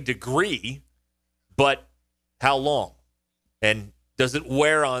to a degree, but how long? And does it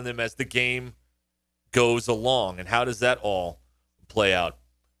wear on them as the game goes along? And how does that all play out?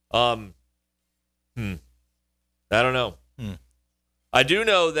 I don't know. I do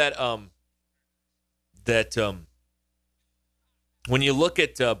know that when you look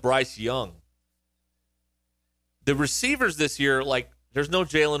at Bryce Young, the receivers this year, like, there's no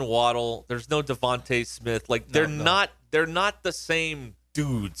Jalen Waddle, there's no Devontae Smith. Like, they're not the same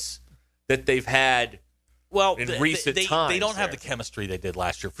dudes that they've had. Well, in recent times. They don't have the chemistry they did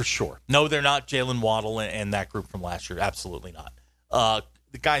last year, for sure. No, they're not Jalen Waddle and that group from last year. Absolutely not.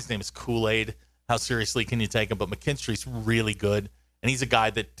 The guy's name is Kool-Aid. How seriously can you take him? But McKinstry's really good, and he's a guy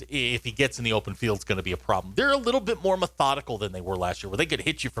that, if he gets in the open field, is going to be a problem. They're a little bit more methodical than they were last year, where they could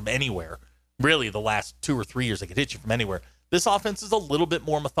hit you from anywhere. Really, the last 2 or 3 years, they could hit you from anywhere. This offense is a little bit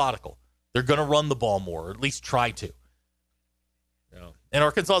more methodical. They're going to run the ball more, or at least try to. Yeah. And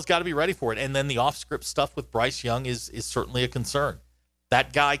Arkansas's got to be ready for it. And then the off-script stuff with Bryce Young is certainly a concern.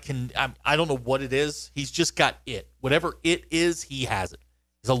 That guy can, I don't know what it is. He's just got it. Whatever it is, he has it.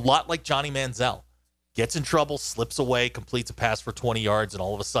 He's a lot like Johnny Manziel. Gets in trouble, slips away, completes a pass for 20 yards, and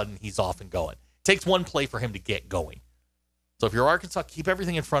all of a sudden he's off and going. Takes one play for him to get going. So if you're Arkansas, keep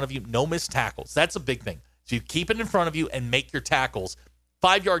everything in front of you. No missed tackles. That's a big thing. So you keep it in front of you and make your tackles.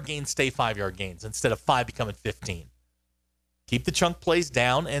 5-yard gains stay 5-yard gains instead of 5 becoming 15. Keep the chunk plays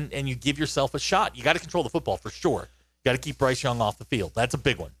down, and you give yourself a shot. You got to control the football for sure. You got to keep Bryce Young off the field. That's a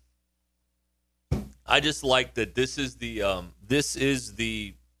big one. I just like that this is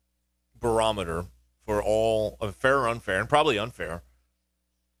the barometer for all fair or unfair, and probably unfair,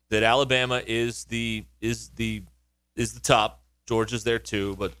 that Alabama is the top. Georgia's there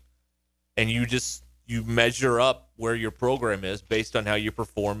too, and you measure up where your program is based on how you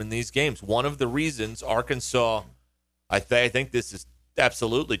perform in these games. One of the reasons Arkansas, I think this is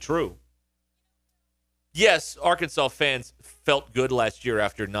absolutely true. Yes, Arkansas fans felt good last year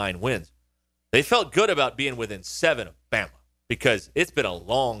after 9 wins. They felt good about being within 7 of Bama because it's been a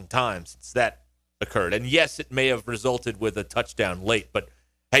long time since that occurred. And yes, it may have resulted with a touchdown late, but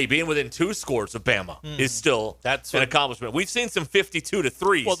hey, being within 2 scores of Bama is still an accomplishment. We've seen some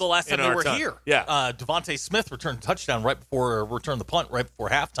 52-3s. Well, the last time they were here, yeah, Devontae Smith returned a touchdown returned the punt right before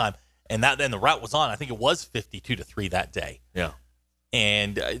halftime, and then the route was on. I think it was 52-3 that day. Yeah,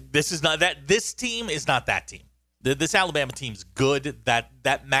 and this is not that. This team is not that team. This Alabama team's good.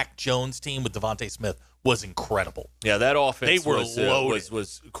 That Mac Jones team with Devontae Smith was incredible. Yeah, that offense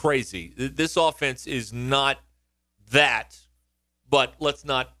was crazy. This offense is not that. But let's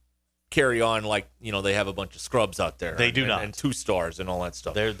not carry on like, they have a bunch of scrubs out there. They do not. And 2 stars and all that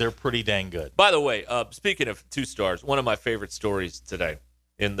stuff. They're pretty dang good. By the way, speaking of 2 stars, one of my favorite stories today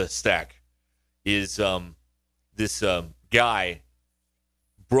in the stack is this guy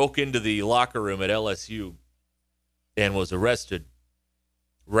broke into the locker room at LSU and was arrested.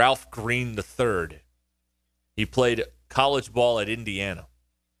 Ralph Green III. He played college ball at Indiana.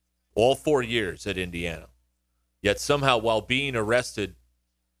 All 4 years at Indiana. Yet somehow, while being arrested,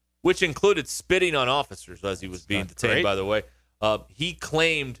 which included spitting on officers as he was being detained, by the way, he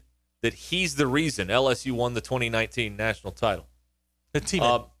claimed that he's the reason LSU won the 2019 national title. The team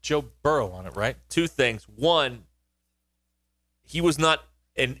had Joe Burrow on it, right? 2 things. One, he was not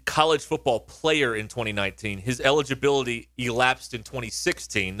a college football player in 2019. His eligibility elapsed in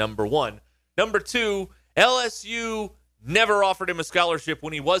 2016, number 1. Number 2, LSU never offered him a scholarship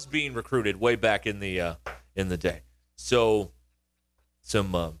when he was being recruited way back in the day. So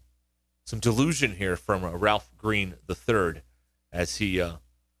some delusion here from Ralph Green III as he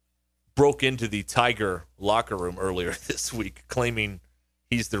broke into the Tiger locker room earlier this week, claiming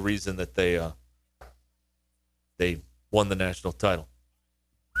he's the reason that they they won the national title.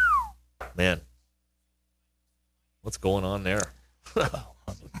 Man, what's going on there?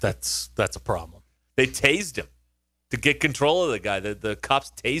 That's a problem. They tased him to get control of the guy. The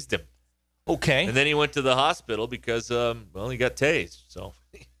cops tased him. Okay. And then he went to the hospital because, he got tased. So,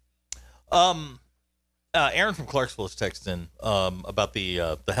 Aaron from Clarksville is texting about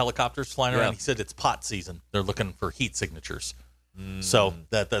the helicopters flying around. Yeah. He said it's pot season. They're looking for heat signatures. So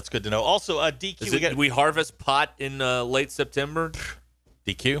that's good to know. Also, DQ. We harvest pot in late September?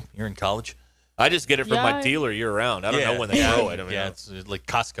 DQ, you're in college. I just get it from my dealer year round. I don't know when they grow it. I mean, it's like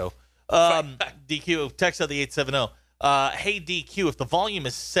Costco. DQ, text out the 870. Hey, DQ, if the volume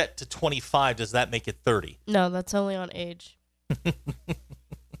is set to 25, does that make it 30? No, that's only on age.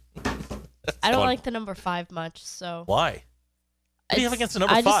 I don't like the number 5 much, so. Why? What do you have against the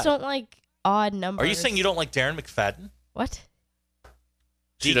number 5? I just don't like odd numbers. Are you saying you don't like Darren McFadden? What?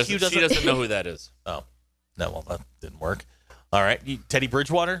 She doesn't know who that is. Oh. No, well, that didn't work. All right. Teddy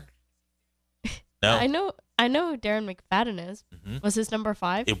Bridgewater? No. I know who Darren McFadden is. Mm-hmm. Was his number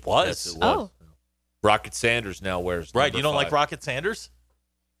 5? It was. Yes, it was. Oh. Rocket Sanders now wears Right. You don't 5. like Rocket Sanders?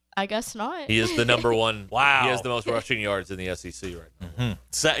 I guess not. He is the number one. Wow. He has the most rushing yards in the SEC right now. Mm-hmm.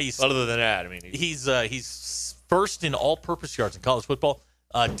 So other than that, I mean, he's first in all-purpose yards in college football.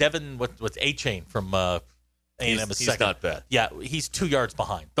 Devin, what's A-Chain from A&M is he's second. not bad. Yeah, he's 2 yards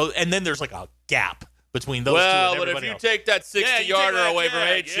behind. And then there's like a gap between those two. Well, And but if everybody you else. take that 60-yarder away from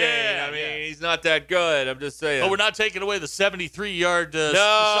A-Chain, yeah, I mean, he's not that good. I'm just saying. But we're not taking away the 73-yard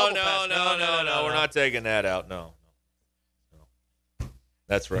No, we're not taking that out. No.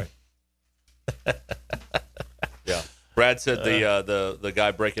 That's right. Yeah. Brad said the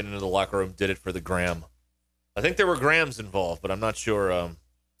guy breaking into the locker room did it for the gram. I think there were grams involved, but I'm not sure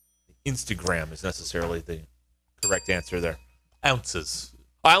Instagram is necessarily the correct answer there. Ounces.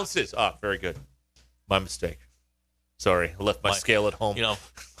 Ah, very good. My mistake. Sorry, I left my scale at home. You know,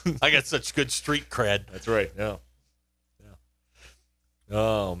 I got such good street cred. That's right. Yeah.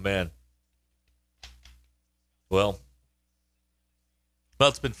 Oh, man. Well,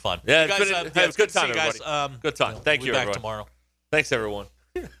 it's been fun. Yeah, it's it's good time, guys. everybody. Good time. Thank you, We'll be everyone. back tomorrow. Thanks, everyone.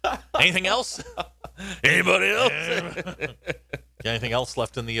 Anything else? Anybody else? Anything else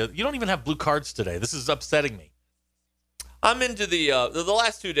left in the? You don't even have blue cards today. This is upsetting me. I'm into the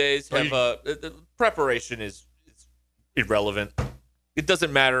last 2 days. The preparation is irrelevant. It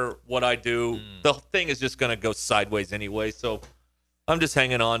doesn't matter what I do. The thing is just going to go sideways anyway. So I'm just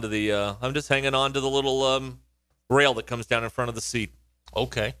hanging on to the little rail that comes down in front of the seat.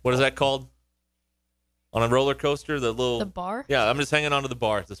 Okay. What is that called? On a roller coaster, the bar? Yeah, I'm just hanging on to the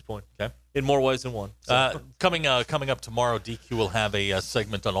bar at this point. Okay. In more ways than one. So. Coming up tomorrow, DQ will have a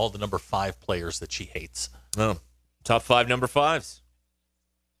segment on all the number 5 players that she hates. Oh, top 5 number 5s.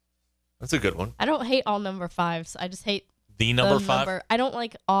 That's a good one. I don't hate all number 5s. I just hate the number 5. I don't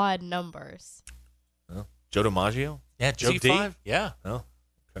like odd numbers. Oh. Joe DiMaggio? Yeah, Joe D. 5? Yeah. Oh, okay.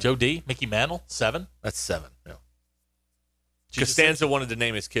 Joe D. Mickey Mantle, 7. That's 7. Yeah. Costanza wanted to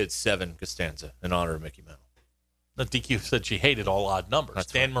name his kid 7 Costanza in honor of Mickey Mantle. The DQ said she hated all odd numbers.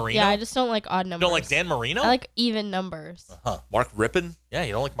 That's Dan right. Marino? Yeah, I just don't like odd numbers. You don't like Dan Marino? I like even numbers. Uh-huh. Mark Rippon? Yeah,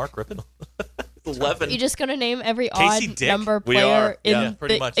 you don't like Mark Rippon? 11. You're just going to name every Casey odd Dick? number We player are. in Yeah,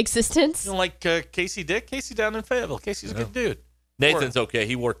 pretty much. existence? You don't like Casey Dick? Casey down in Fayetteville. Casey's a good dude. Nathan's okay.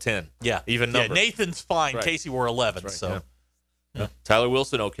 He wore 10. Yeah. Even number. Yeah, Nathan's fine. Right. Casey wore 11. Right, so yeah. Tyler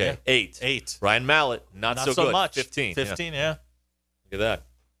Wilson, okay. Yeah. 8. 8. Ryan Mallett, not so good. much. 15. 15, yeah. Look at that.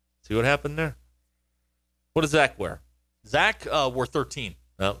 See what happened there? What does Zach wear? Zach wore 13.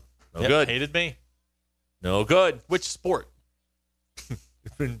 No Yep, good. Hated me. No good. Which sport?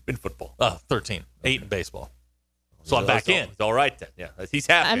 in football. 13. 8 in baseball. So I'm back in. It's all right then. Yeah, he's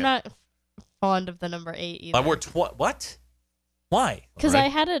happy. I'm not fond of the number 8 either. I wore what? Why? Because All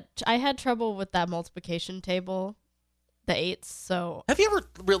right. I had trouble with that multiplication table, the 8s. So Have you ever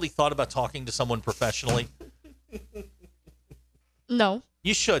really thought about talking to someone professionally? no.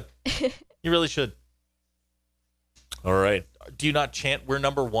 You should. You really should. All right. Do you not chant, we're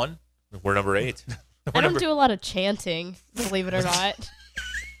number 1? We're number 8. I don't do a lot of chanting, believe it or not.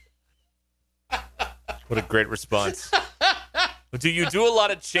 What a great response. Do you do a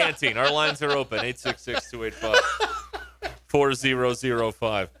lot of chanting? Our lines are open.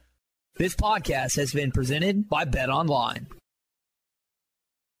 866-285-4005. This podcast has been presented by BetOnline.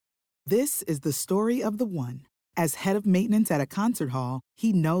 This is the story of the one. As head of maintenance at a concert hall,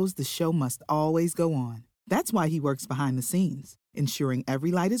 he knows the show must always go on. That's why he works behind the scenes, ensuring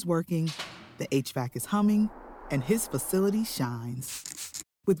every light is working, the HVAC is humming, and his facility shines.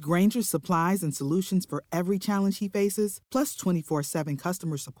 With Grainger's supplies and solutions for every challenge he faces, plus 24/7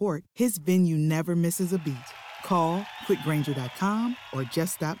 customer support, his venue never misses a beat. Call quickgrainger.com or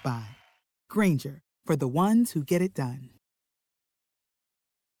just stop by. Grainger, for the ones who get it done.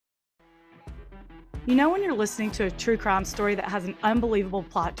 You know when you're listening to a true crime story that has an unbelievable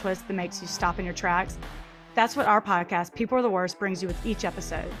plot twist that makes you stop in your tracks? That's what our podcast, People Are the Worst, brings you with each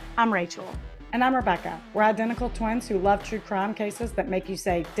episode. I'm Rachel. And I'm Rebecca. We're identical twins who love true crime cases that make you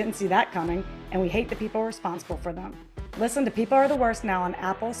say, didn't see that coming, and we hate the people responsible for them. Listen to People Are the Worst now on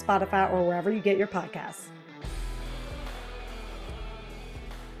Apple, Spotify, or wherever you get your podcasts.